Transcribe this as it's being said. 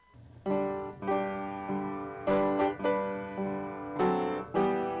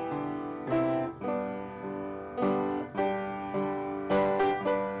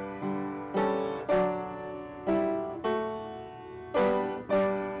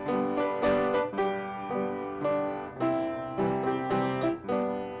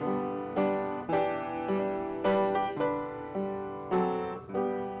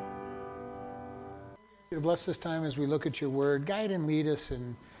Bless this time as we look at your word. Guide and lead us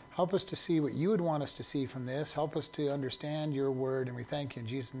and help us to see what you would want us to see from this. Help us to understand your word, and we thank you in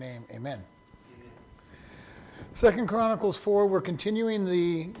Jesus' name. Amen. 2 Chronicles 4, we're continuing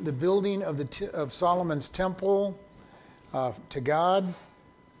the building of Solomon's temple to God.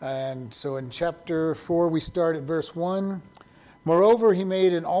 And so in chapter 4, we start at verse 1. Moreover, he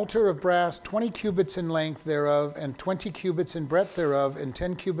made an altar of brass 20 cubits in length thereof, and 20 cubits in breadth thereof, and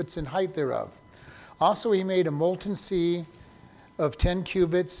 10 cubits in height thereof. Also he made a molten sea of 10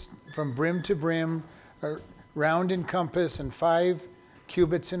 cubits from brim to brim, round in compass, and 5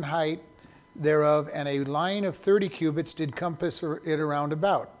 cubits in height thereof, and a line of 30 cubits did compass it around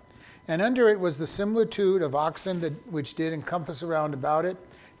about. And under it was the similitude of oxen which did encompass around about it,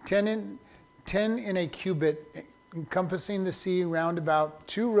 10 in a cubit, encompassing the sea round about.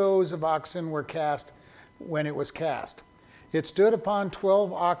 2 rows of oxen were cast when it was cast. It stood upon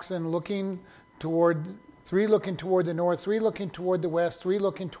 12 oxen, 3 looking toward the north, 3 looking toward the west, 3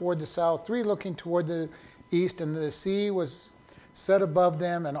 looking toward the south, 3 looking toward the east, and the sea was set above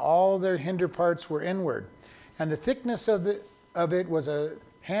them, and all their hinder parts were inward. And the thickness of it was a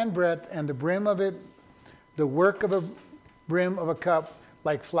handbreadth, and the brim of it, the work of a brim of a cup,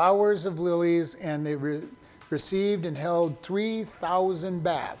 like flowers of lilies, and they received and held 3,000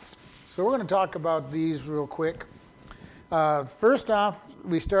 baths. So we're going to talk about these real quick. First off,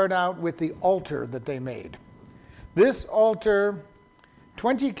 we start out with the altar that they made. This altar,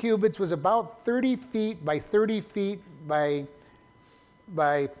 20 cubits, was about 30 feet by 30 feet by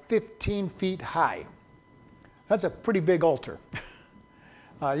 15 feet high. That's a pretty big altar.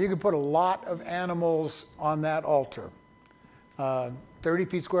 You could put a lot of animals on that altar. 30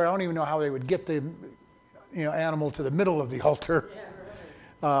 feet square. I don't even know how they would get the animal to the middle of the altar. Yeah,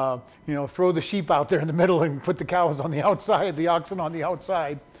 right. Throw the sheep out there in the middle and put the cows on the outside, the oxen on the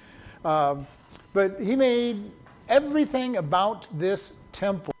outside. But he made everything about this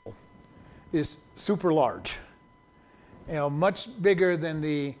temple is super large. Much bigger than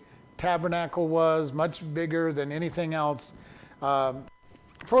the Tabernacle was, much bigger than anything else.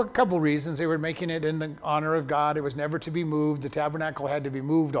 For a couple reasons. They were making it in the honor of God. It was never to be moved. The Tabernacle had to be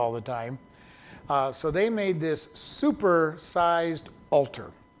moved all the time. So they made this super-sized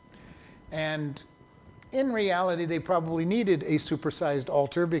altar. And in reality, they probably needed a super-sized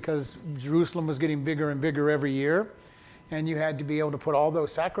altar because Jerusalem was getting bigger and bigger every year. And you had to be able to put all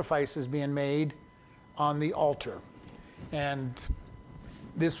those sacrifices being made on the altar. And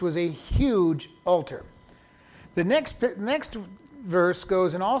this was a huge altar. The next verse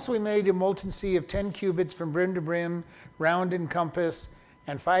goes, and also he made a molten sea of 10 cubits from brim to brim, round in compass,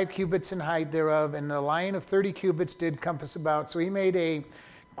 and 5 cubits in height thereof, and the line of 30 cubits did compass about. So he made a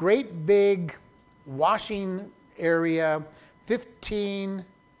great big washing area, 15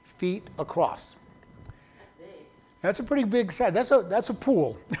 feet across. That's a pretty big size. That's a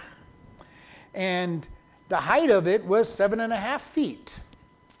pool. And the height of it was 7.5 feet.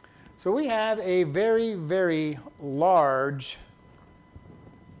 So we have a very, very large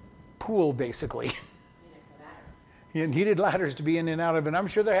pool, basically. You needed ladders to be in and out of it. And I'm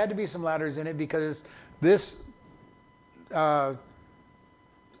sure there had to be some ladders in it because this, what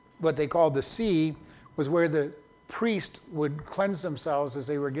they called the sea, was where the priest would cleanse themselves as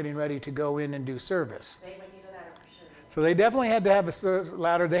they were getting ready to go in and do service. They would need a ladder for sure. So they definitely had to have a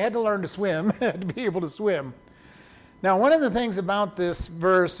ladder. They had to learn to swim, to be able to swim. Now, one of the things about this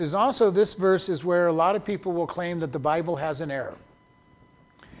verse is also this verse is where a lot of people will claim that the Bible has an error.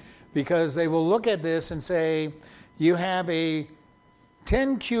 Because they will look at this and say, you have a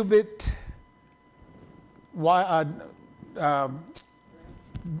 10 cubit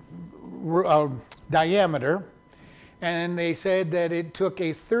diameter, and they said that it took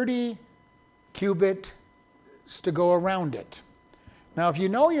a 30 cubits to go around it. Now, if you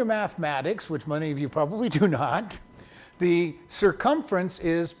know your mathematics, which many of you probably do not, the circumference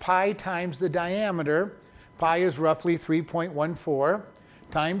is pi times the diameter. Pi is roughly 3.14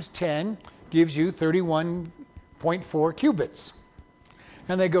 times 10 gives you 31.4 cubits.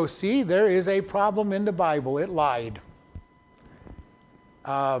 And they go, see, there is a problem in the Bible. It lied.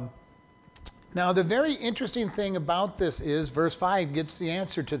 Now, the very interesting thing about this is verse 5 gets the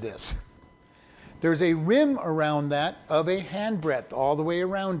answer to this. There's a rim around that of a handbreadth all the way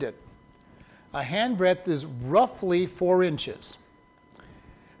around it. A handbreadth is roughly 4 inches.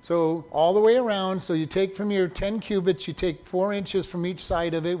 So all the way around, so you take from your 10 cubits, you take 4 inches from each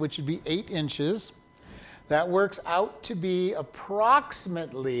side of it, which would be 8 inches. That works out to be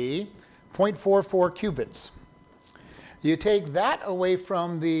approximately 0.44 cubits. You take that away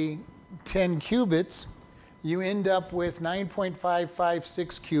from the 10 cubits, you end up with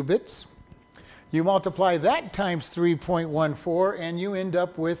 9.556 cubits. You multiply that times 3.14 and you end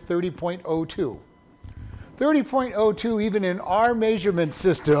up with 30.02. 30.02, even in our measurement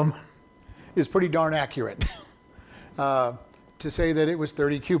system, is pretty darn accurate to say that it was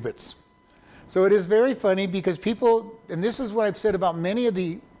 30 cubits. So it is very funny because people, and this is what I've said about many of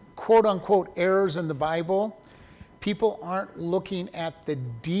the quote-unquote errors in the Bible, people aren't looking at the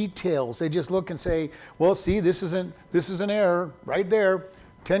details. They just look and say, well, see, this is an error right there.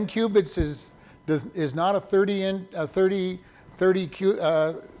 10 cubits is not a 30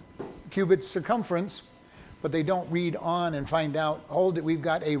 cubit circumference, but they don't read on and find out, hold it, we've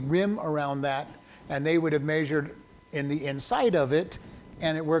got a rim around that, and they would have measured in the inside of it,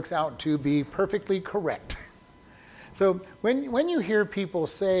 and it works out to be perfectly correct. So when you hear people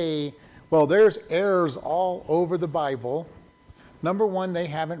say, well, there's errors all over the Bible, number one, they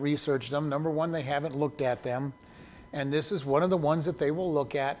haven't researched them. Number one, they haven't looked at them. And this is one of the ones that they will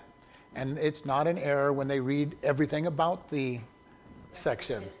look at. And it's not an error when they read everything about the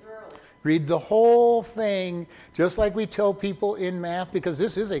section. Read the whole thing, just like we tell people in math, because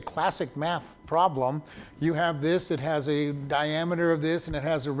this is a classic math problem. You have this, it has a diameter of this, and it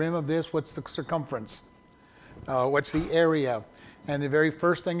has a rim of this. What's the circumference? What's the area? And the very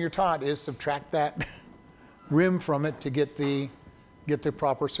first thing you're taught is subtract that rim from it to get the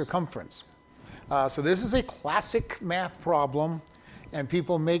proper circumference. So this is a classic math problem, and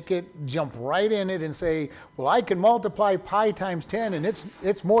people make it jump right in it and say, well, I can multiply pi times 10 and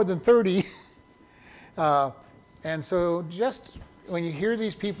it's more than 30. And so just when you hear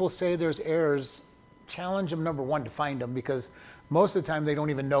these people say there's errors, challenge them, number one, to find them, because most of the time they don't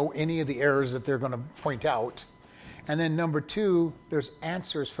even know any of the errors that they're going to point out. And then number two, there's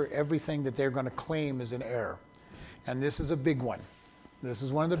answers for everything that they're going to claim is an error. And this is a big one. This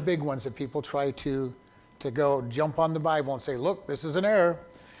is one of the big ones that people try to go jump on the Bible and say, look, this is an error.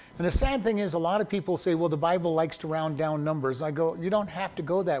 And the sad thing is, a lot of people say, well, the Bible likes to round down numbers. And I go, you don't have to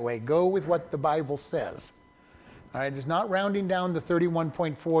go that way. Go with what the Bible says. All right, it's not rounding down the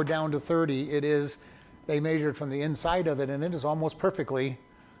 31.4 down to 30. It is, they measured from the inside of it, and it is almost perfectly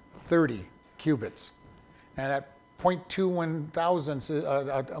 30 cubits. And that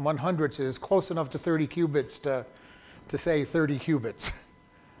 0.21 hundredths is close enough to 30 cubits to say 30 cubits.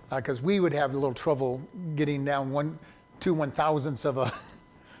 Because we would have a little trouble getting down 1/2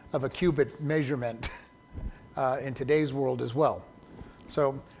 of a cubit measurement in today's world as well.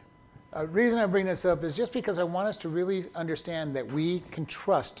 So the reason I bring this up is just because I want us to really understand that we can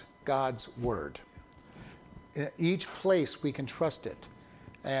trust God's word. In each place we can trust it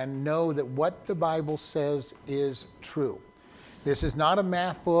and know that what the Bible says is true. This is not a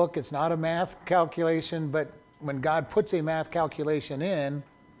math book, it's not a math calculation, but when God puts a math calculation in,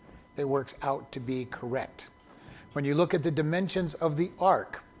 it works out to be correct. When you look at the dimensions of the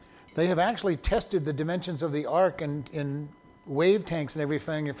ark, they have actually tested the dimensions of the ark in wave tanks and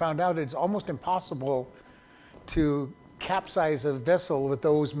everything, and found out it's almost impossible to capsize a vessel with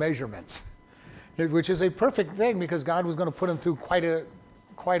those measurements, which is a perfect thing because God was going to put them through quite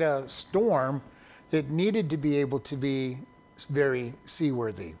a storm. It needed to be able to be very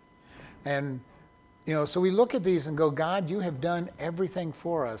seaworthy. And so we look at these and go, God, you have done everything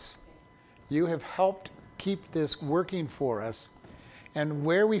for us. You have helped keep this working for us. And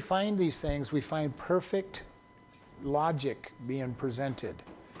where we find these things, we find perfect logic being presented.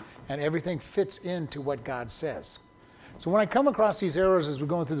 And everything fits into what God says. So when I come across these errors as we're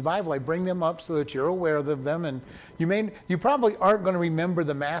going through the Bible, I bring them up so that you're aware of them. And you probably aren't going to remember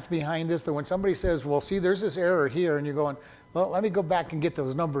the math behind this, but when somebody says, well, see, there's this error here, and you're going, well, let me go back and get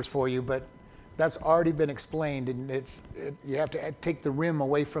those numbers for you. But that's already been explained, and you have to take the rim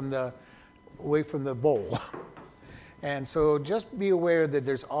away from the bowl. And so just be aware that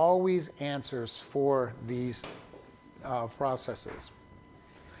there's always answers for these processes.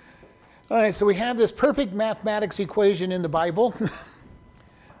 All right, so we have this perfect mathematics equation in the Bible.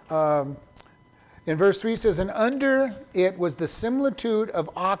 In verse 3 says, and under it was the similitude of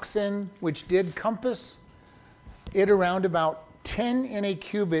oxen, which did compass it around about 10 in a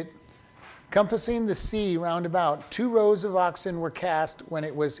cubit, compassing the sea round about. 2 rows of oxen were cast when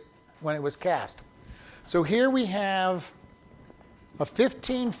it was cast. So here we have a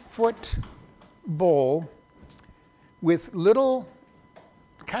 15-foot bowl with little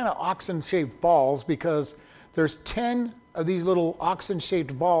kind of oxen-shaped balls, because there's 10 of these little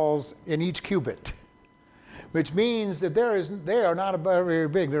oxen-shaped balls in each cubit, which means that they are not very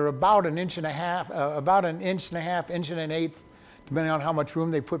big. They're about an inch and a half, inch and an eighth, depending on how much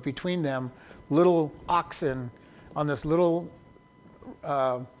room they put between them, little oxen on this little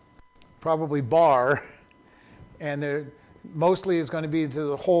probably bar, and mostly is going to be to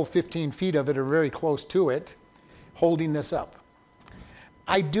the whole 15 feet of it or very close to it, holding this up.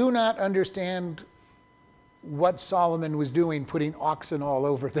 I do not understand what Solomon was doing putting oxen all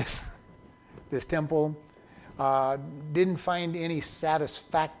over this temple. Didn't find any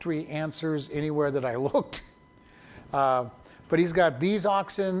satisfactory answers anywhere that I looked. But he's got these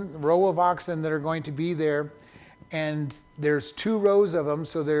oxen, row of oxen that are going to be there, and there's 2 rows of them,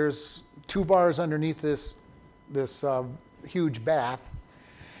 so there's 2 bars underneath this huge bath.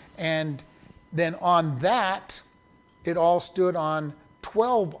 And then on that, it all stood on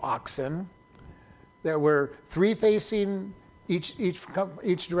 12 oxen that were 3 facing each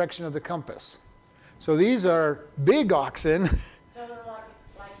direction of the compass. So these are big oxen. So they're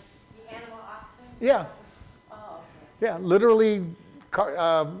like the animal oxen? Yeah. Oh, okay. Yeah, literally Carved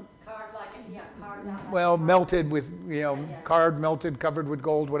out. well, melted with, carved, melted, covered with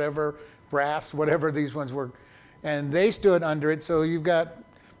gold, whatever, brass, whatever these ones were. And they stood under it. So you've got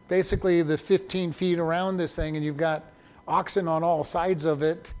basically the 15 feet around this thing, and you've got oxen on all sides of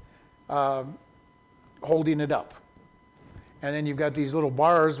it holding it up. And then you've got these little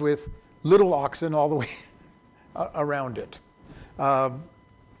bars with little oxen all the way around it.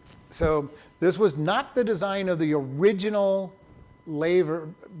 So this was not the design of the original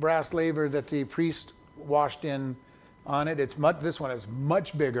brass laver that the priest washed in on it. This one is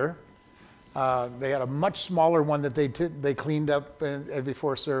much bigger. They had a much smaller one that they cleaned up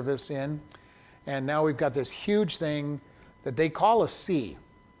before service in. And now we've got this huge thing that they call a sea.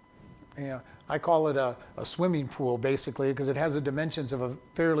 I call it a swimming pool, basically, because it has the dimensions of a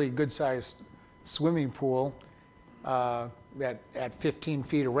fairly good-sized swimming pool at 15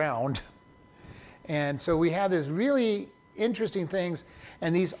 feet around. And so we have these really interesting things,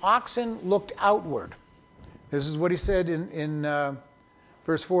 and these oxen looked outward. This is what he said in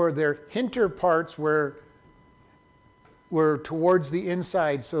verse 4. Their hinter parts were towards the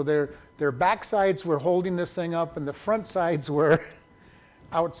inside, so their back sides were holding this thing up, and the front sides were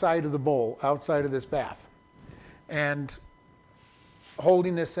outside of the bowl, outside of this bath, and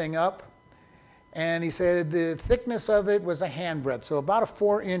holding this thing up. And he said the thickness of it was a handbreadth, so about a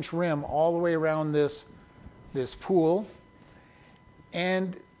 4-inch rim all the way around this pool.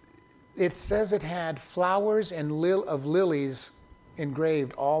 And it says it had flowers and of lilies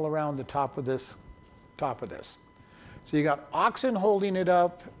engraved all around the top of this. So you got oxen holding it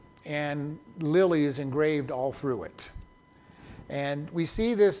up and lilies engraved all through it. And we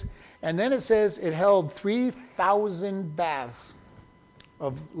see this, and then it says it held 3,000 baths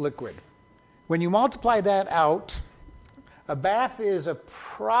of liquid. When you multiply that out, a bath is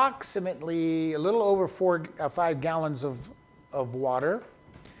approximately a little over 5 gallons of water.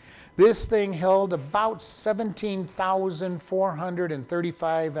 This thing held about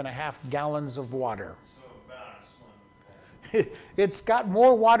 17,435 and a half gallons of water. So about a swimming pool. It's got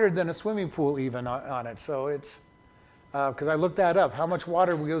more water than a swimming pool even on it. So it's, because I looked that up, how much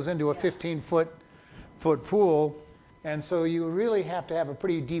water goes into a 15-foot pool. And so you really have to have a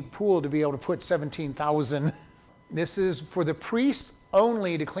pretty deep pool to be able to put 17,000. This is for the priests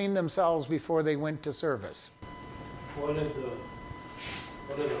only to clean themselves before they went to service. What did the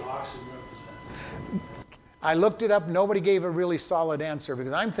oxen represent? I looked it up. Nobody gave a really solid answer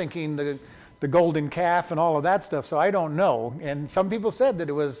because I'm thinking the golden calf and all of that stuff, so I don't know. And some people said that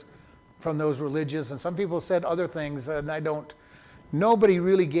it was from those religious, and some people said other things, and nobody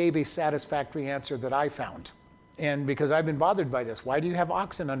really gave a satisfactory answer that I found. And because I've been bothered by this, why do you have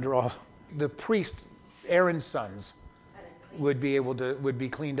oxen under all? The priest, Aaron's sons, would be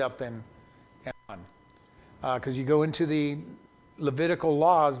cleaned up and on. Because you go into the Levitical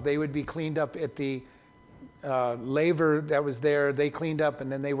laws, they would be cleaned up at the laver that was there. They cleaned up,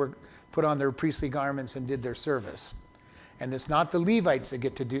 and then they were put on their priestly garments and did their service. And it's not the Levites that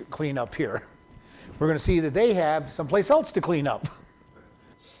get to clean up here. We're going to see that they have someplace else to clean up.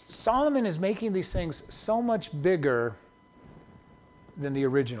 Solomon is making these things so much bigger than the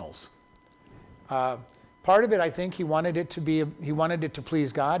originals. Part of it, I think, he wanted it to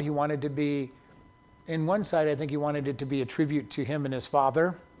please God. He wanted to be, in one side, I think he wanted it to be a tribute to him and his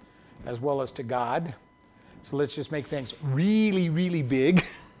father, as well as to God. So let's just make things really, really big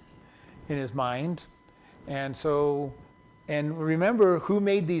in his mind. And remember, who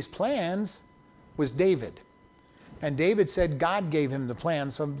made these plans was David. And David said God gave him the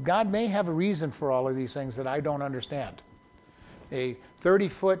plan. So God may have a reason for all of these things that I don't understand. A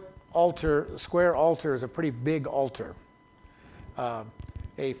 30-foot square altar is a pretty big altar. A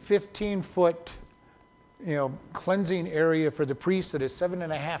 15-foot, cleansing area for the priest that is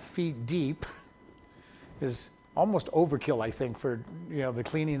 7.5 feet deep is almost overkill, I think, for the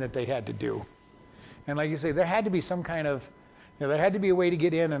cleaning that they had to do. And like you say, there had to be some kind of There had to be a way to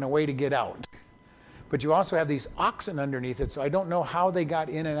get in and a way to get out. But you also have these oxen underneath it, so I don't know how they got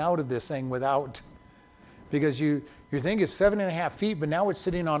in and out of this thing without, because your thing is 7.5 feet, but now it's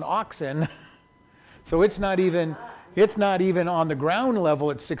sitting on oxen, so it's not even on the ground level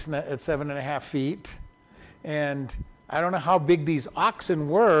at 7.5 feet, and I don't know how big these oxen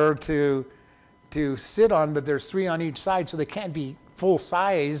were to sit on, but there's 3 on each side, so they can't be full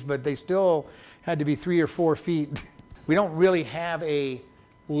size, but they still had to be 3 or 4 feet. We don't really have a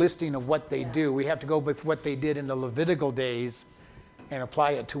listing of what they do. We have to go with what they did in the Levitical days and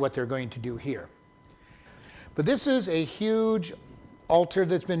apply it to what they're going to do here. But this is a huge altar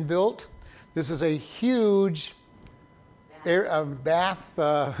that's been built. This is a huge bath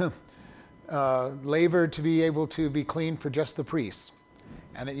laver to be able to be cleaned for just the priests.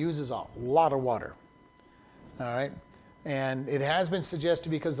 And it uses a lot of water. All right? And it has been suggested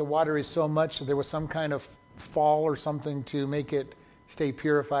because the water is so much that there was some kind of fall or something to make it stay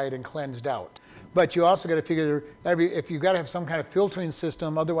purified and cleansed out. But you also got to figure if you've got to have some kind of filtering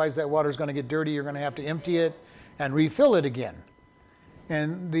system, otherwise that water is going to get dirty. You're going to have to empty it and refill it again.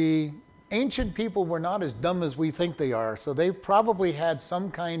 And the ancient people were not as dumb as we think they are, so they probably had some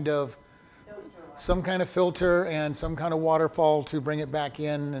kind of filter and some kind of waterfall to bring it back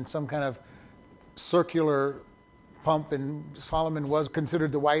in, and some kind of circular pump. And Solomon was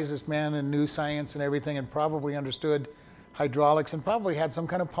considered the wisest man and knew science and everything, and probably understood hydraulics and probably had some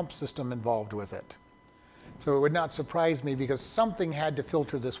kind of pump system involved with it. So it would not surprise me, because something had to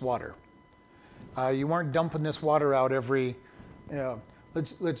filter this water. You weren't dumping this water out every,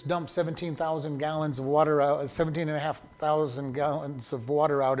 let's dump 17,000 gallons of water out, 17,500 gallons of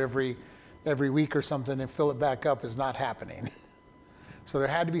water out every week or something and fill it back up is not happening. So there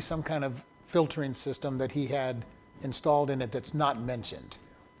had to be some kind of filtering system that he had installed in it that's not mentioned.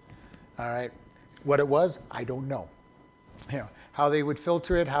 All right. What it was, I don't know. How they would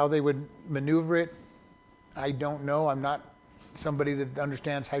filter it, how they would maneuver it, I don't know. I'm not somebody that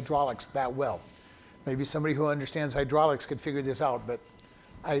understands hydraulics that well. Maybe somebody who understands hydraulics could figure this out, but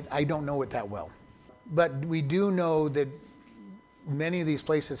I don't know it that well. But we do know that many of these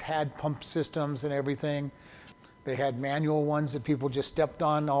places had pump systems and everything. They had manual ones that people just stepped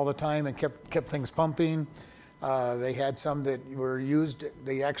on all the time and kept things pumping. They had some that were used,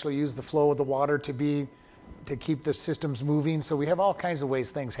 they actually used the flow of the water to keep the systems moving. So we have all kinds of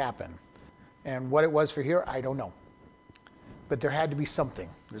ways things happen. And what it was for here, I don't know. But there had to be something.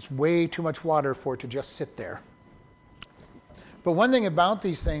 There's way too much water for it to just sit there. But one thing about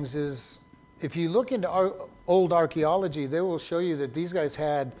these things is, if you look into old archaeology, they will show you that these guys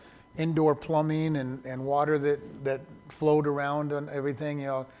had indoor plumbing and water that flowed around and everything.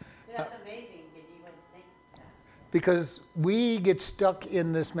 That's amazing. Did you even think that? Because we get stuck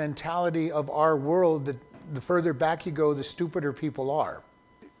in this mentality of our world that the further back you go, the stupider people are.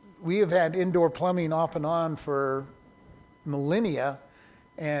 We have had indoor plumbing off and on for millennia,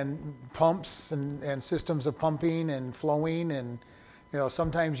 and pumps and systems of pumping and flowing, and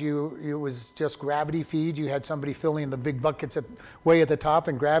sometimes it was just gravity feed. You had somebody filling the big buckets way at the top,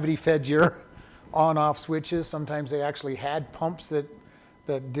 and gravity fed your on-off switches. Sometimes they actually had pumps that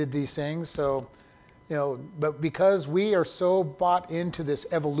did these things. So, but because we are so bought into this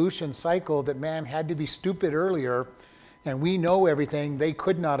evolution cycle that man had to be stupid earlier, and we know everything, they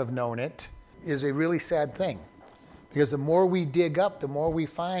could not have known it, is a really sad thing. Because the more we dig up, the more we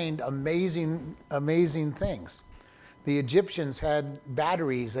find amazing, amazing things. The Egyptians had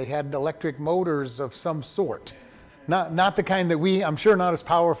batteries. They had electric motors of some sort. Not the kind that I'm sure not as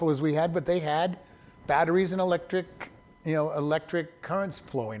powerful as we had, but they had batteries and electric currents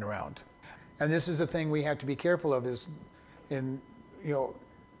flowing around. And this is the thing we have to be careful of, is when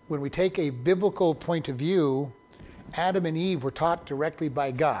we take a biblical point of view, Adam and Eve were taught directly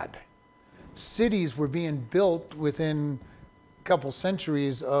by God. Cities were being built within a couple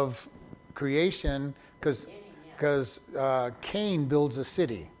centuries of creation because Cain builds a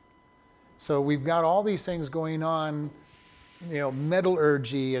city. So we've got all these things going on,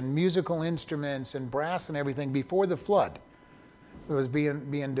 metallurgy and musical instruments and brass and everything before the flood. It was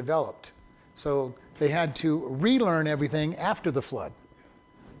being developed. So they had to relearn everything after the flood.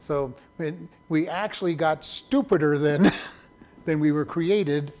 So we actually got stupider than we were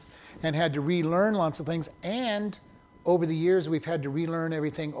created, and had to relearn lots of things. And over the years, we've had to relearn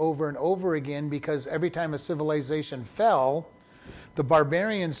everything over and over again, because every time a civilization fell, the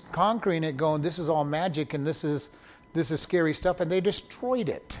barbarians conquering it going, this is all magic and this is scary stuff, and they destroyed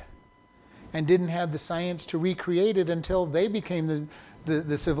it and didn't have the science to recreate it until they became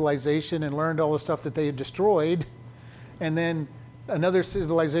the civilization and learned all the stuff that they had destroyed. And then another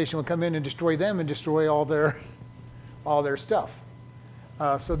civilization would come in and destroy them and destroy all all their stuff.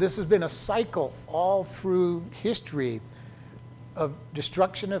 So this has been a cycle all through history of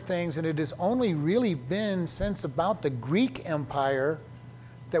destruction of things, and it has only really been since about the Greek Empire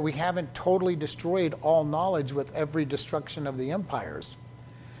that we haven't totally destroyed all knowledge with every destruction of the empires.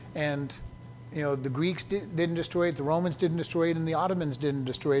 And the Greeks didn't destroy it, the Romans didn't destroy it, and the Ottomans didn't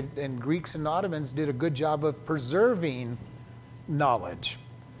destroy it. And Greeks and Ottomans did a good job of preserving knowledge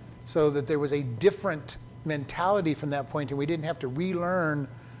so that there was a different mentality from that point, and we didn't have to relearn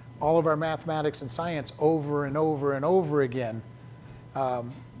all of our mathematics and science over and over and over again.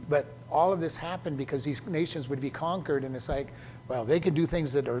 But all of this happened because these nations would be conquered, and it's like, well, they can do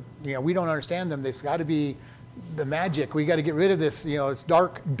things that are, we don't understand them. There's got to be the magic. We got to get rid of this, it's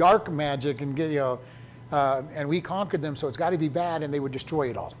dark magic, and and we conquered them, so it's got to be bad, and they would destroy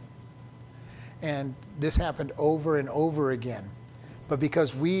it all. And this happened over and over again. But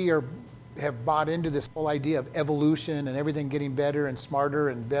because we have bought into this whole idea of evolution and everything getting better and smarter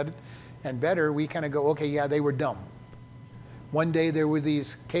and better, we kind of go, okay, yeah, they were dumb. One day there were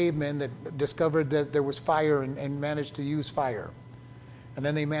these cavemen that discovered that there was fire and managed to use fire. And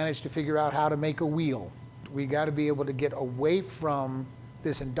then they managed to figure out how to make a wheel. We got to be able to get away from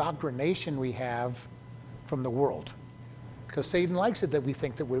this indoctrination we have from the world. Because Satan likes it that we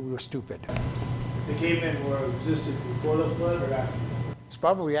think that we're stupid. The cavemen existed before the flood or after? It's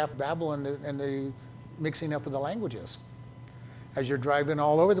probably after Babel and the mixing up of the languages. As you're driving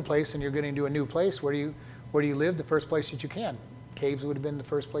all over the place and you're getting to a new place, where do you live? The first place that you can. Caves would have been the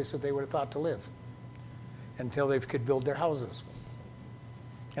first place that they would have thought to live until they could build their houses.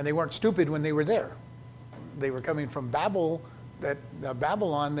 And they weren't stupid when they were there. They were coming from Babylon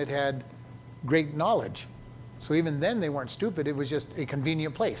that had great knowledge. So even then they weren't stupid. It was just a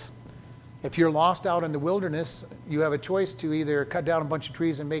convenient place. If you're lost out in the wilderness, you have a choice to either cut down a bunch of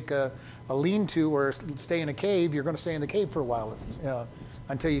trees and make a lean-to or stay in a cave. You're going to stay in the cave for a while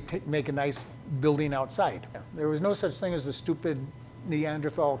until you make a nice building outside. There was no such thing as the stupid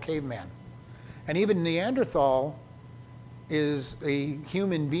Neanderthal caveman. And even Neanderthal is a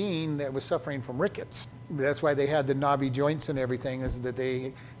human being that was suffering from rickets. That's why they had the knobby joints and everything, is that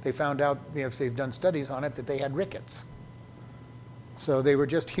they found out, if they've done studies on it, that they had rickets. So they were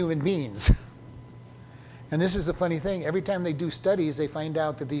just human beings. And this is the funny thing. Every time they do studies, they find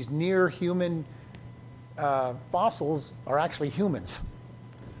out that these near human fossils are actually humans.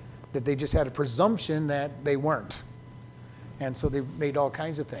 That they just had a presumption that they weren't. And so they made all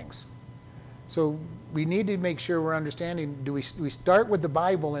kinds of things. So we need to make sure we're understanding, do we start with the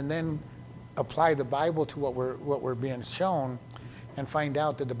Bible and then apply the Bible to what we're being shown, and find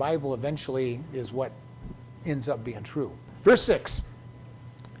out that the Bible eventually is what ends up being true. Verse 6.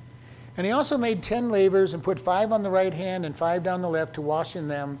 And he also made 10 lavers and put 5 on the right hand and 5 down the left to wash in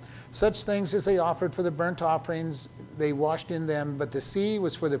them. Such things as they offered for the burnt offerings, they washed in them, but the sea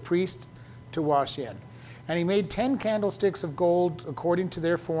was for the priest to wash in. And he made 10 candlesticks of gold according to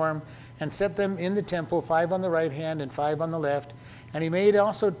their form, and set them in the temple, 5 on the right hand and 5 on the left. And he made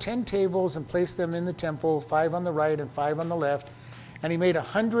also 10 tables and placed them in the temple, 5 on the right and 5 on the left. And he made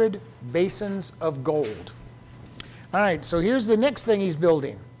 100 basins of gold. All right, so here's the next thing he's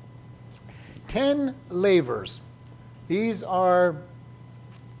building. 10 lavers. These are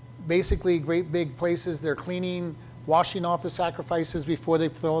basically great big places. They're cleaning, washing off the sacrifices before they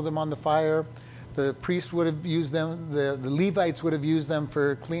throw them on the fire. The priests would have used them, the Levites would have used them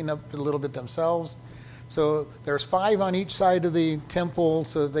for cleaning up a little bit themselves. So there's 5 on each side of the temple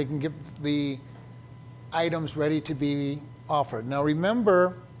so that they can get the items ready to be offered. Now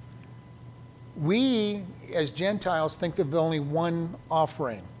remember, we as Gentiles think of only one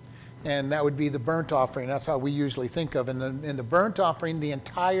offering, and that would be the burnt offering. That's how we usually think of. In the burnt offering, the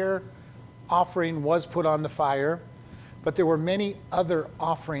entire offering was put on the fire, but there were many other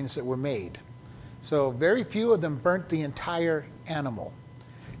offerings that were made. So very few of them burnt the entire animal.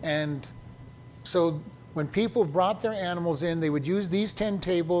 And so when people brought their animals in, they would use these 10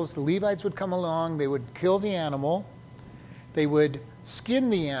 tables. The Levites would come along, they would kill the animal, they would skin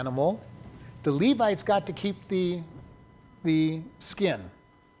the animal. The Levites got to keep the skin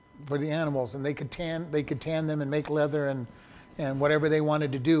for the animals, and they could tan them and make leather and whatever they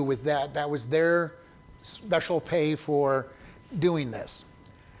wanted to do with that. That was their special pay for doing this.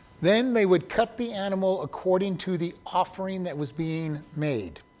 Then they would cut the animal according to the offering that was being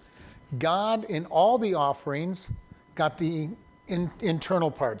made. God, in all the offerings, got the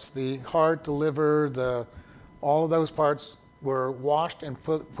internal parts, the heart, the liver, all of those parts were washed and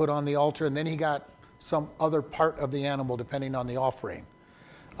put on the altar, and then he got some other part of the animal depending on the offering,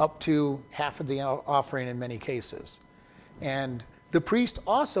 up to half of the offering in many cases. And the priest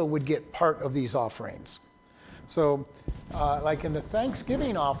also would get part of these offerings. So, like in the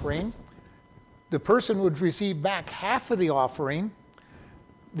Thanksgiving offering, the person would receive back half of the offering.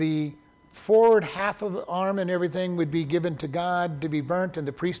 The forward half of the arm and everything would be given to God to be burnt, and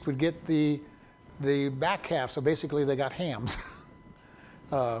the priest would get the back half. So basically, they got hams.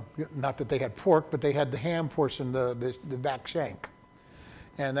 Not that they had pork, but they had the ham portion, the back shank,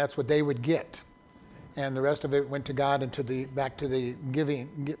 and that's what they would get. And the rest of it went to God and back to the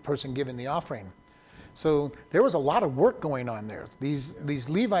person giving the offering. So there was a lot of work going on there. These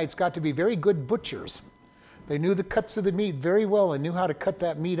Levites got to be very good butchers. They knew the cuts of the meat very well and knew how to cut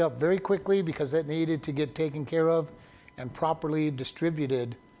that meat up very quickly because it needed to get taken care of and properly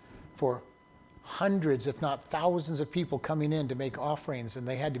distributed for hundreds, if not thousands of people coming in to make offerings, and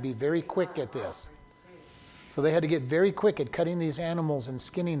they had to be very quick at this. So they had to get very quick at cutting these animals and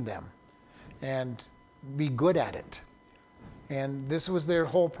skinning them and be good at it. And this was their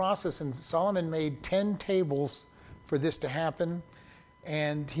whole process, and Solomon made 10 tables for this to happen,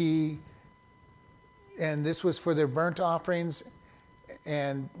 and this was for their burnt offerings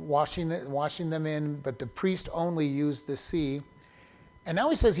and washing them in, but the priest only used the sea. And now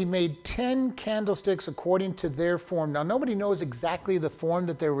he says he made 10 candlesticks according to their form. Now nobody knows exactly the form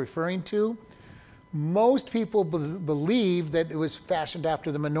that they're referring to. Most people believe that it was fashioned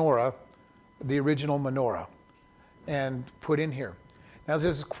after the menorah, the original menorah, and put in here. Now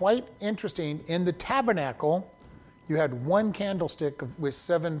this is quite interesting. In the tabernacle, you had one candlestick with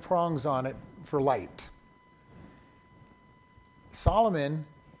 7 prongs on it for light. Solomon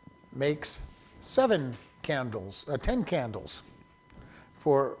makes 10 candles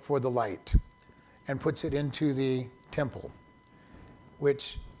for the light and puts it into the temple,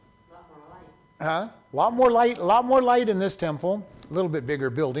 which a lot more light in this temple. A little bit bigger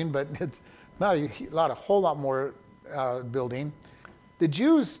building, but it's not a whole lot more building. The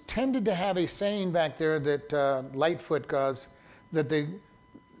Jews tended to have a saying back there that Lightfoot goes, that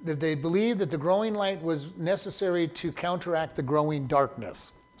they believed that the growing light was necessary to counteract the growing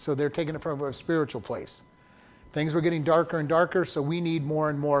darkness. So they're taking it from a spiritual place. Things were getting darker and darker, so we need more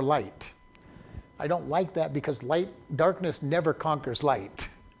and more light. I don't like that because darkness never conquers light.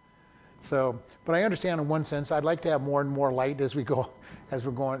 So, but I understand in one sense, I'd like to have more and more light as we're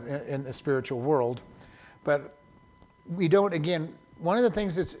going in the spiritual world. But we don't, again, one of the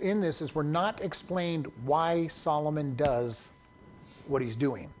things that's in this is we're not explained why Solomon does what he's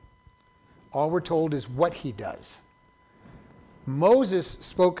doing. All we're told is what he does. Moses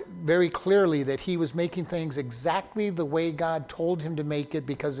spoke very clearly that he was making things exactly the way God told him to make it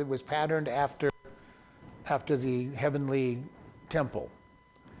because it was patterned after the heavenly temple.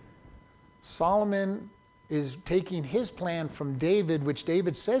 Solomon is taking his plan from David, which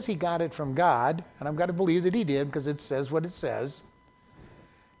David says he got it from God, and I've got to believe that he did because it says what it says.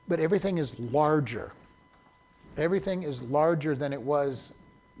 But everything is larger. Everything is larger than it was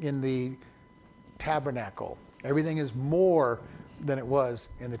in the tabernacle. Everything is more than it was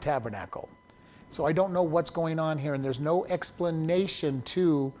in the tabernacle. So I don't know what's going on here, and there's no explanation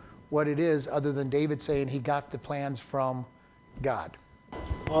to what it is other than David saying he got the plans from God.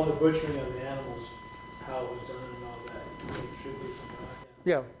 All the butchering of the animals, how it was done and all that, should be from God.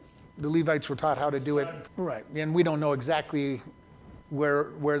 Yeah, the Levites were taught how to do it. Right, and we don't know exactly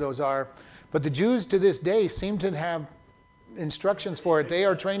where those are. But the Jews to this day seem to have instructions for it. They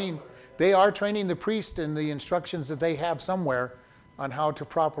are training the priest in the instructions that they have somewhere on how to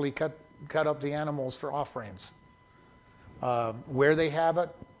properly cut up the animals for offerings. Where they have it,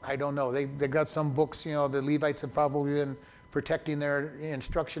 I don't know. They got some books, the Levites have probably been protecting their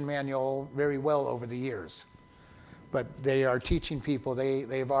instruction manual very well over the years. But they are teaching people.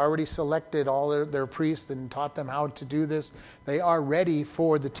 They've already selected all their priests and taught them how to do this. They are ready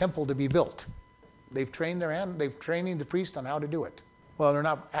for the temple to be built. They've trained the priest on how to do it. Well, they're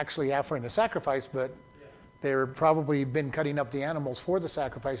not actually offering the sacrifice, but they're probably been cutting up the animals for the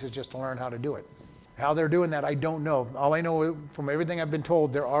sacrifices just to learn how to do it. How they're doing that, I don't know. All I know from everything I've been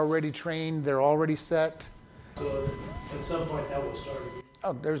told, they're already trained, they're already set. So at some point that will start.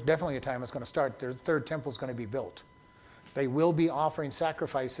 Oh, there's definitely a time it's going to start. The third temple is going to be built. They will be offering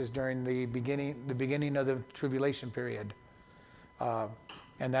sacrifices during the beginning of the tribulation period.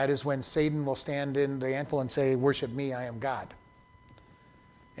 And that is when Satan will stand in the temple and say, "Worship me, I am God."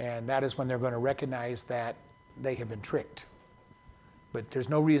 And that is when they're going to recognize that they have been tricked. But there's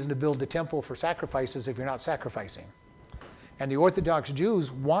no reason to build the temple for sacrifices if you're not sacrificing. And the Orthodox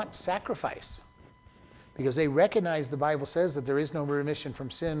Jews want sacrifice because they recognize the Bible says that there is no remission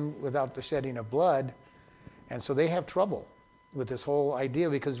from sin without the shedding of blood. And so they have trouble with this whole idea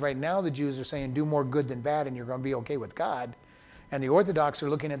because right now the Jews are saying do more good than bad and you're going to be okay with God. And the Orthodox are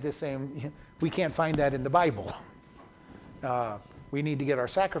looking at this saying, we can't find that in the Bible. We need to get our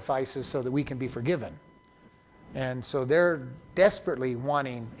sacrifices so that we can be forgiven. And so they're desperately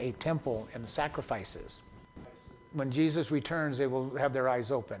wanting a temple and sacrifices. When Jesus returns, they will have their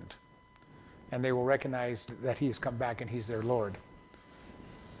eyes opened. And they will recognize that he has come back and he's their Lord.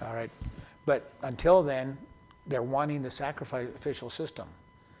 All right. But until then, they're wanting the sacrificial system.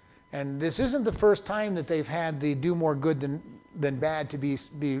 And this isn't the first time that they've had the do more good than bad to be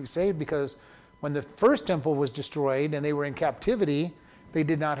saved, because when the first temple was destroyed and they were in captivity, they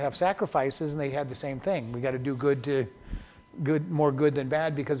did not have sacrifices, and they had the same thing. We got to do more good than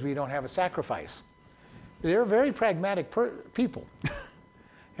bad because we don't have a sacrifice. They're very pragmatic people.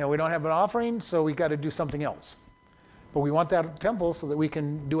 And we don't have an offering, so we got to do something else. But we want that temple so that we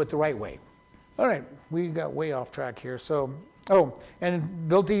can do it the right way. All right, we got way off track here. And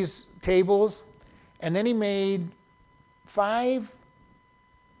built these tables, and then he made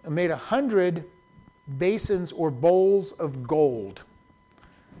 100 basins or bowls of gold.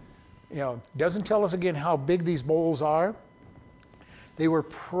 Doesn't tell us again how big these bowls are. They were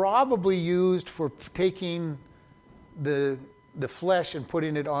probably used for taking the flesh and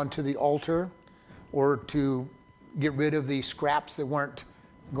putting it onto the altar, or to get rid of the scraps that weren't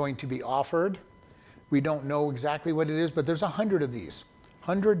going to be offered. We don't know exactly what it is, but there's 100 of these,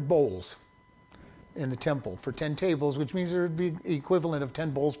 100 bowls in the temple for 10 tables, which means there would be equivalent of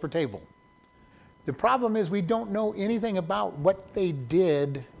 10 bowls per table. The problem is we don't know anything about what they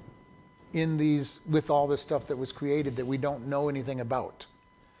did in these, with all this stuff that was created that we don't know anything about.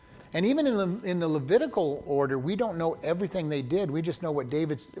 And even in the Levitical order, we don't know everything they did. We just know what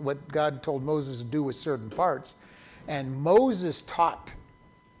God told Moses to do with certain parts. And Moses taught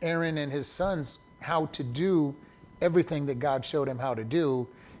Aaron and his sons how to do everything that God showed him how to do,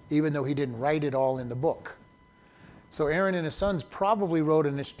 even though he didn't write it all in the book. So Aaron and his sons probably wrote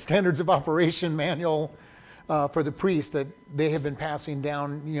a standards of operation manual for the priests that they have been passing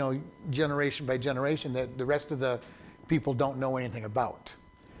down, generation by generation, that the rest of the people don't know anything about.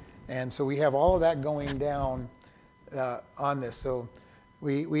 And so we have all of that going down on this. So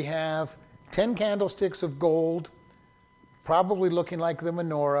we have 10 candlesticks of gold, probably looking like the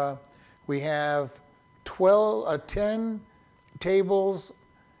menorah. We have 10 tables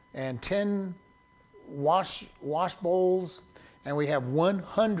and 10 wash bowls, and we have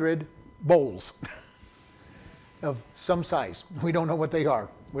 100 bowls of some size. We don't know what they are.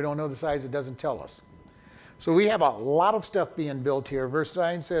 We don't know the size. It doesn't tell us. So we have a lot of stuff being built here. Verse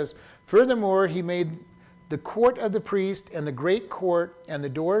 9 says, "Furthermore, he made the court of the priest and the great court and the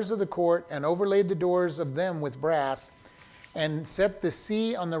doors of the court, and overlaid the doors of them with brass, and set the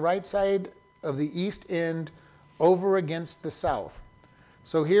sea on the right side of the east end over against the south."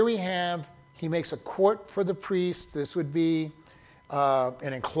 So here he makes a court for the priest. This would be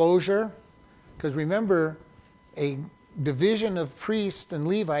an enclosure, because remember, a division of priests and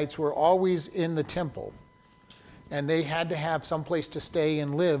Levites were always in the temple, and they had to have some place to stay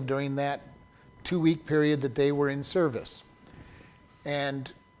and live during that 2-week period that they were in service. And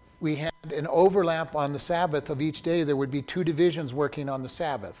we had an overlap on the Sabbath of each day. There would be 2 divisions working on the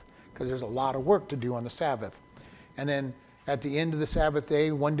Sabbath, because there's a lot of work to do on the Sabbath. And then at the end of the Sabbath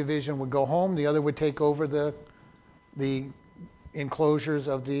day, one division would go home, the other would take over the enclosures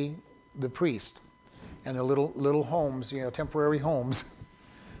of the priest, and the little homes, temporary homes.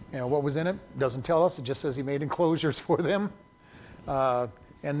 What was in it doesn't tell us. It just says he made enclosures for them.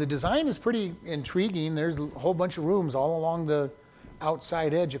 And the design is pretty intriguing. There's a whole bunch of rooms all along the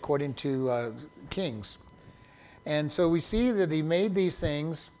outside edge, according to Kings. And so we see that he made these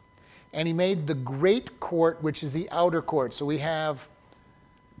things, and he made the great court, which is the outer court. So we have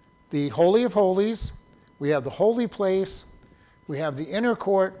the Holy of Holies, we have the holy place, we have the inner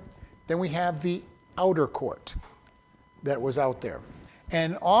court, then we have the outer court that was out there.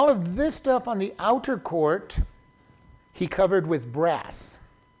 And all of this stuff on the outer court, he covered with brass.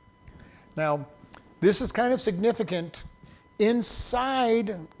 Now, this is kind of significant.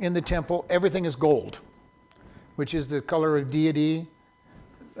 Inside in the temple, everything is gold, which is the color of deity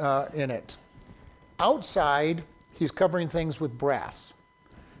in it. Outside, he's covering things with brass.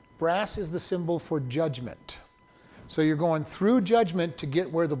 Brass is the symbol for judgment. So you're going through judgment to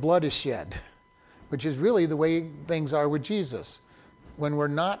get where the blood is shed, which is really the way things are with Jesus. When we're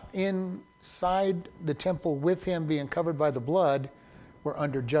not inside the temple with him being covered by the blood, we're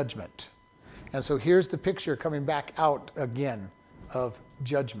under judgment. And so here's the picture coming back out again of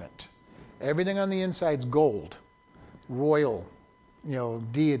judgment. Everything on the inside's gold, royal,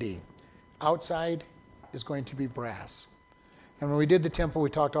 deity. Outside is going to be brass. And when we did the temple, we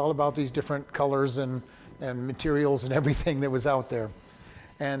talked all about these different colors and and materials and everything that was out there.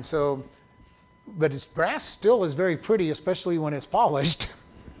 And so, but its brass still is very pretty, especially when it's polished.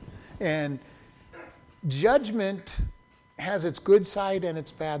 And judgment has its good side and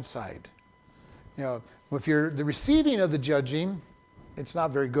its bad side. You know, if you're the receiving of the judging, it's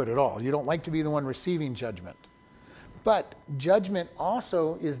not very good at all. You don't like to be the one receiving judgment. But judgment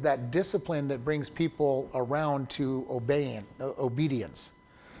also is that discipline that brings people around to obedience.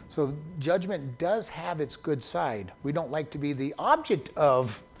 So judgment does have its good side. We don't like to be the object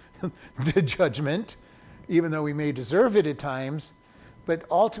of the judgment, even though we may deserve it at times. But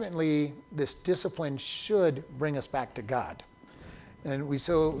ultimately, this discipline should bring us back to God. And we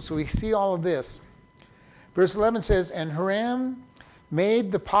see all of this. Verse 11 says, "And Hiram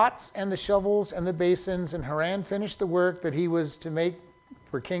made the pots and the shovels and the basins, and Hiram finished the work that he was to make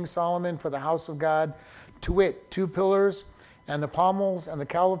for King Solomon for the house of God, to wit, 2 pillars, and the pommels and the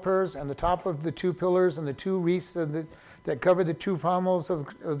calipers, and the top of the 2 pillars, and the 2 wreaths that covered the 2 pommels of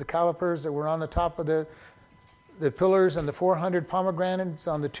the calipers that were on the top of the pillars, and the 400 pomegranates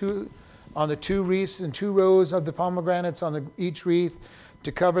on the two wreaths, and 2 rows of the pomegranates on each wreath,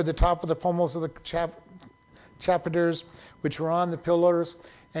 to cover the top of the pommels of the chapiters which were on the pillars.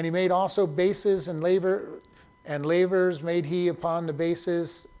 And he made also bases and lavers made he upon the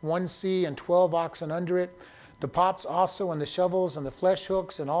bases, 1 sea and 12 oxen under it. The pots also, and the shovels, and the flesh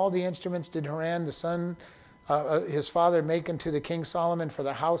hooks, and all the instruments did Hiram the son his father make unto the King Solomon for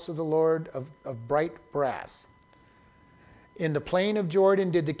the house of the Lord of bright brass. In the plain of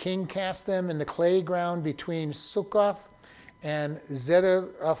Jordan did the king cast them in the clay ground between Succoth and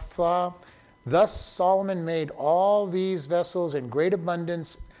Zererathah. Thus Solomon made all these vessels in great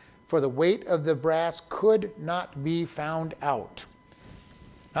abundance, for the weight of the brass could not be found out."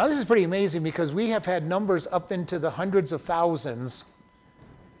 Now this is pretty amazing, because we have had numbers up into the hundreds of thousands,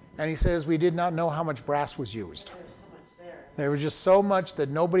 and he says we did not know how much brass was used. There was so much there. There was just so much that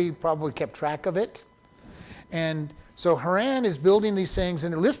nobody probably kept track of it. And so Hiram is building these things,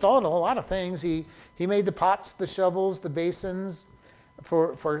 and it lists a lot of things. He made the pots, the shovels, the basins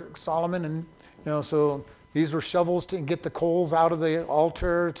for Solomon, and so these were shovels to get the coals out of the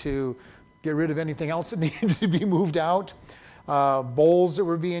altar, to get rid of anything else that needed to be moved out. Bowls that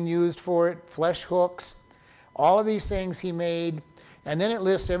were being used for it, flesh hooks, all of these things he made. And then it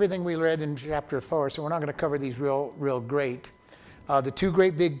lists everything we read in chapter 4, so we're not going to cover these real great. The 2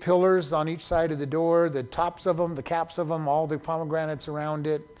 great big pillars on each side of the door, the tops of them, the caps of them, all the pomegranates around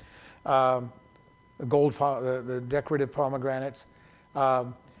it, the decorative pomegranates.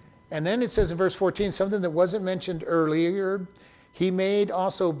 And then it says in verse 14, something that wasn't mentioned earlier, he made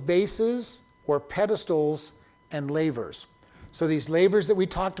also bases or pedestals and lavers. So these lavers that we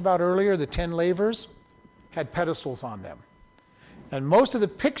talked about earlier, the 10 lavers, had pedestals on them. And most of the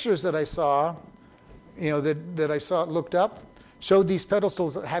pictures that I saw, looked up, showed these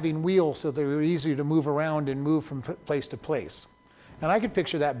pedestals having wheels, so they were easier to move around and move from place to place. And I could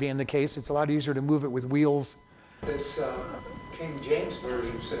picture that being the case. It's a lot easier to move it with wheels. This King James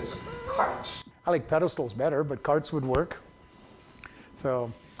Version says carts. I like pedestals better, but carts would work.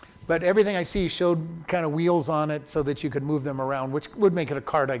 So, but everything I see showed kind of wheels on it so that you could move them around, which would make it a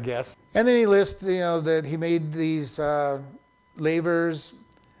cart, I guess. And then he lists, that he made these lavers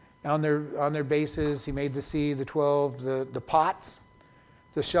on their bases. He made the sea, the 12, the pots,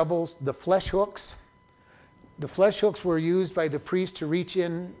 the shovels, the flesh hooks. The flesh hooks were used by the priest to reach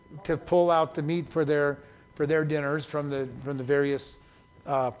in to pull out the meat for their dinners from the various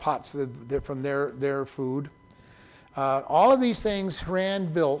pots from their food. All of these things Hiram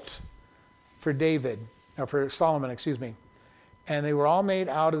built for Solomon, excuse me, and they were all made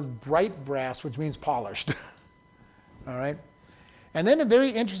out of bright brass, which means polished. All right. And then a very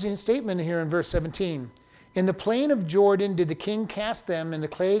interesting statement here in verse 17. In the plain of Jordan did the king cast them in the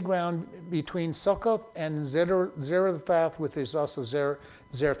clay ground between Succoth and Zererath, which is also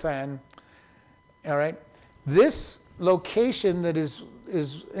Zarethan. All right. This location that is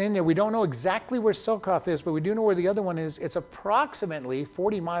in there, we don't know exactly where Succoth is, but we do know where the other one is. It's approximately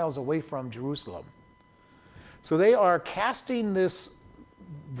 40 miles away from Jerusalem. So they are casting this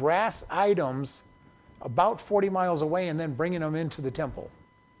brass items about 40 miles away and then bringing them into the temple.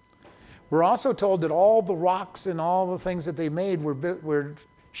 We're also told that all the rocks and all the things that they made were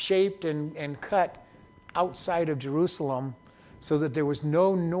shaped and cut outside of Jerusalem, so that there was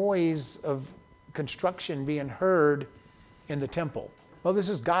no noise of construction being heard in the temple. Well, this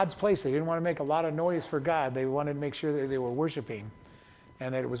is God's place. They didn't want to make a lot of noise for God. They wanted to make sure that they were worshiping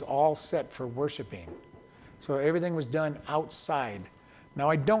and that it was all set for worshiping. So everything was done outside. Now,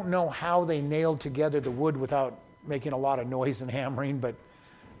 I don't know how they nailed together the wood without making a lot of noise and hammering, but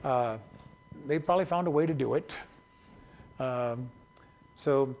they probably found a way to do it.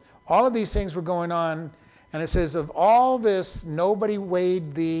 So all of these things were going on, and it says of all this, nobody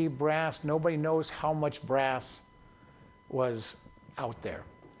weighed the brass. Nobody knows how much brass was out there.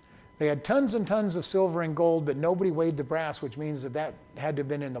 They had tons and tons of silver and gold, but nobody weighed the brass, which means that had to have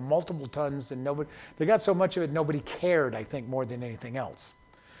been in the multiple tons, and they got so much of it, nobody cared, I think, more than anything else.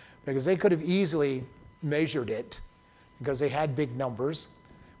 Because they could have easily measured it, because they had big numbers.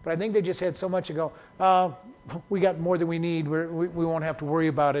 But I think they just had so much to go, we got more than we need, we won't have to worry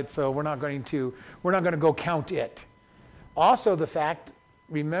about it, so we're not going to go count it. Also the fact,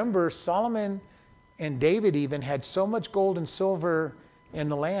 remember, Solomon and David even had so much gold and silver in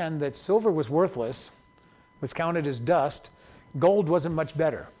the land that silver was worthless, was counted as dust. Gold wasn't much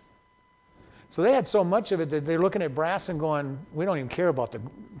better. So they had so much of it that they're looking at brass and going, we don't even care about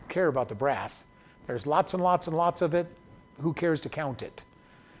the brass. There's lots and lots and lots of it. Who cares to count it?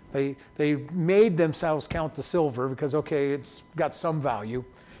 They made themselves count the silver because, okay, it's got some value,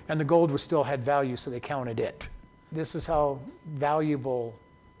 and the gold still had value, so they counted it. This is how valuable,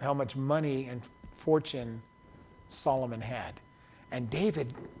 how much money and fortune Solomon had. And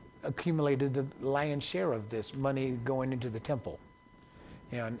David accumulated the lion's share of this money going into the temple,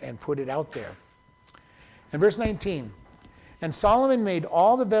 and put it out there. And verse 19, and Solomon made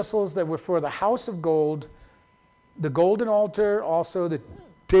all the vessels that were for the house of gold, the golden altar, also the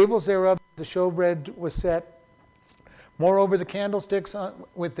tables thereof, the showbread was set. Moreover, the candlesticks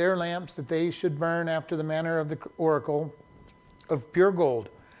with their lamps, that they should burn after the manner of the oracle of pure gold.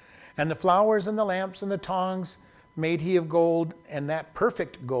 And the flowers and the lamps and the tongs made he of gold, and that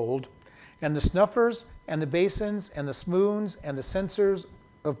perfect gold. And the snuffers and the basins and the spoons and the censers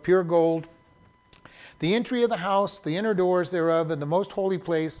of pure gold. The entry of the house, the inner doors thereof, and the most holy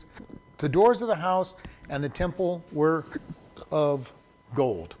place, the doors of the house and the temple were of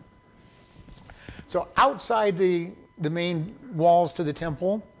gold. So outside the main walls to the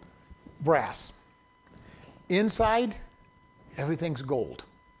temple, brass. Inside, everything's gold.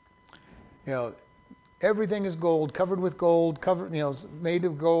 Everything is gold, covered with gold, made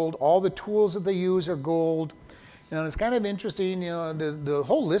of gold. All the tools that they use are gold. It's kind of interesting, the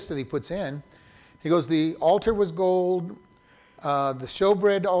whole list that he puts in. He goes, the altar was gold, the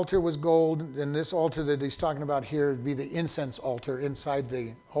showbread altar was gold, and this altar that he's talking about here would be the incense altar inside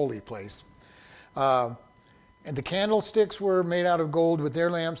the holy place. And the candlesticks were made out of gold with their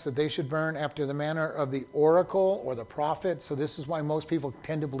lamps that they should burn after the manner of the oracle or the prophet. So this is why most people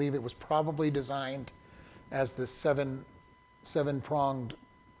tend to believe it was probably designed as the seven-pronged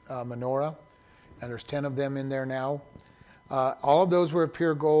menorah. And there's 10 of them in there now. All of those were of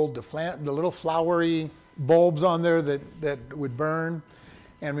pure gold. The little flowery bulbs on there that would burn.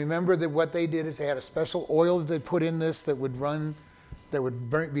 And remember that what they did is they had a special oil that they put in this that would run, that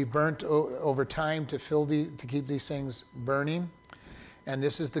would be burnt over time to keep these things burning. And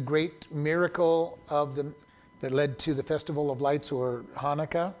this is the great miracle that led to the Festival of Lights, or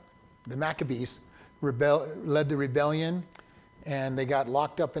Hanukkah. The Maccabees led the rebellion, and they got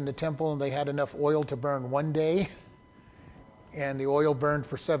locked up in the temple, and they had enough oil to burn one day, and the oil burned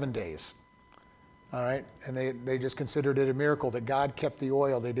for 7 days. All right, and they just considered it a miracle that God kept the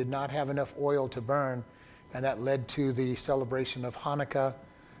oil. They did not have enough oil to burn, and that led to the celebration of Hanukkah,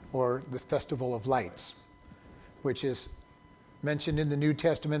 or the Festival of Lights, which is mentioned in the New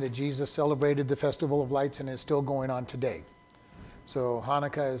Testament that Jesus celebrated the Festival of Lights, and is still going on today. So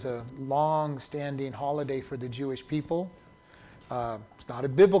Hanukkah is a long-standing holiday for the Jewish people. It's not a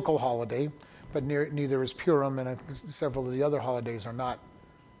biblical holiday, but neither is Purim, and several of the other holidays are not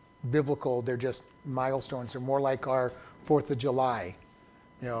biblical. They're just milestones. They're more like our 4th of July,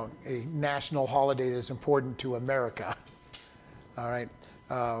 a national holiday that's important to America. All right.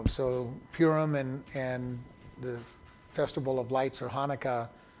 So Purim and the Festival of Lights, or Hanukkah,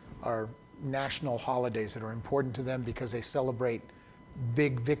 are national holidays that are important to them because they celebrate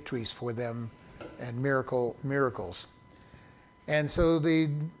big victories for them and miracles. And so they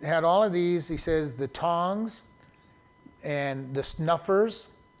had all of these. He says the tongs and the snuffers.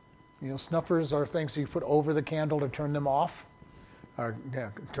 Snuffers are things that you put over the candle to turn them off. Turn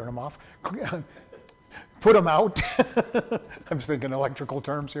them off. Put them out. I'm just thinking electrical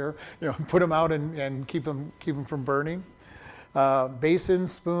terms here. Put them out and keep them from burning.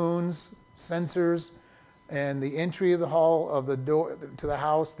 Basins, spoons, censers, and the entry of the hall of the door to the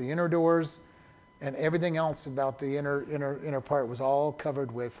house, the inner doors, and everything else about the inner part was all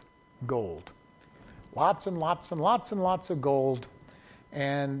covered with gold. Lots and lots and lots and lots of gold.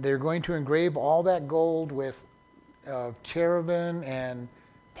 And they're going to engrave all that gold with cherubim and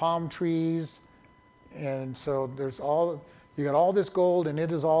palm trees. And so there's all, You got all this gold and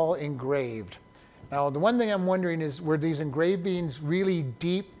it is all engraved. Now, the one thing I'm wondering is, were these engravings really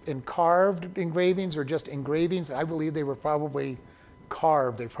deep and carved engravings or just engravings? I believe they were probably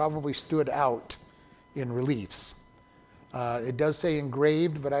carved. They probably stood out in reliefs. It does say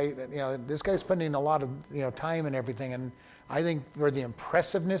engraved, but this guy's putting in a lot of time and everything, and I think for the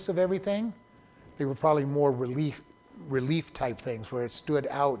impressiveness of everything, they were probably more relief type things where it stood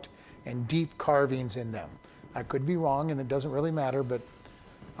out and deep carvings in them. I could be wrong, and it doesn't really matter, but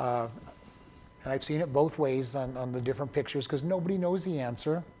and I've seen it both ways on the different pictures because nobody knows the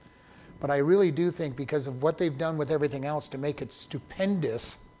answer. But I really do think because of what they've done with everything else to make it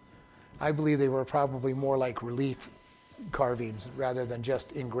stupendous, I believe they were probably more like relief carvings rather than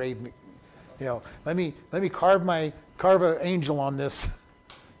just engraved. Let me carve an angel on this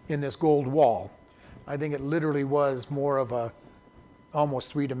in this gold wall. I think it literally was more of a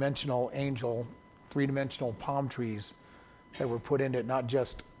almost three-dimensional angel, three-dimensional palm trees that were put in it, not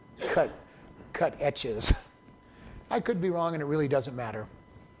just cut etches. I could be wrong, and it really doesn't matter.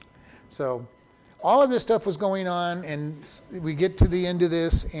 So all of this stuff was going on, and we get to the end of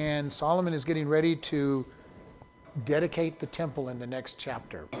this, and Solomon is getting ready to dedicate the temple in the next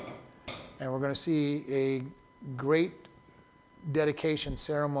chapter. And we're going to see a great dedication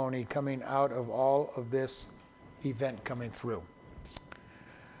ceremony coming out of all of this event coming through.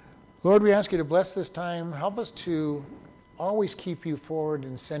 Lord, we ask you to bless this time. Help us to always keep you forward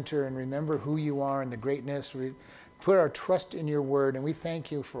and center and remember who you are and the greatness. We put our trust in your word, and we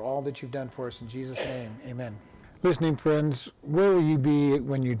thank you for all that you've done for us. In Jesus' name, amen. Listening friends, where will you be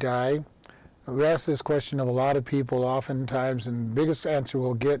when you die? We ask this question of a lot of people oftentimes, and the biggest answer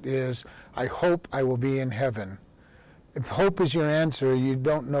we'll get is, I hope I will be in heaven. If hope is your answer, you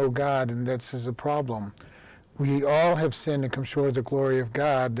don't know God, and that's a problem. We all have sinned and come short of the glory of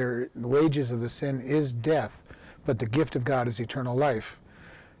God. The wages of the sin is death, but the gift of God is eternal life.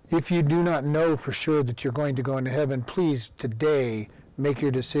 If you do not know for sure that you're going to go into heaven, please today make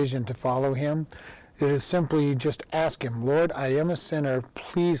your decision to follow him. It is simply just ask him, Lord, I am a sinner.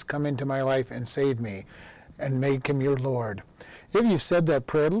 Please come into my life and save me, and make him your Lord. If you've said that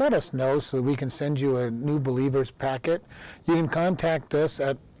prayer, let us know so that we can send you a new believers packet. You can contact us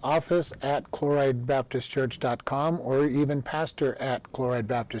at office@chloridebaptistchurch.com or even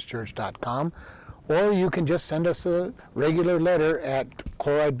pastor@chloridebaptistchurch.com. Or you can just send us a regular letter at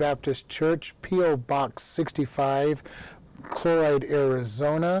Chloride Baptist Church, P.O. Box 65, Chloride,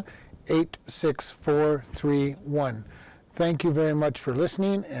 Arizona, 86431. Thank you very much for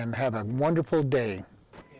listening, and have a wonderful day.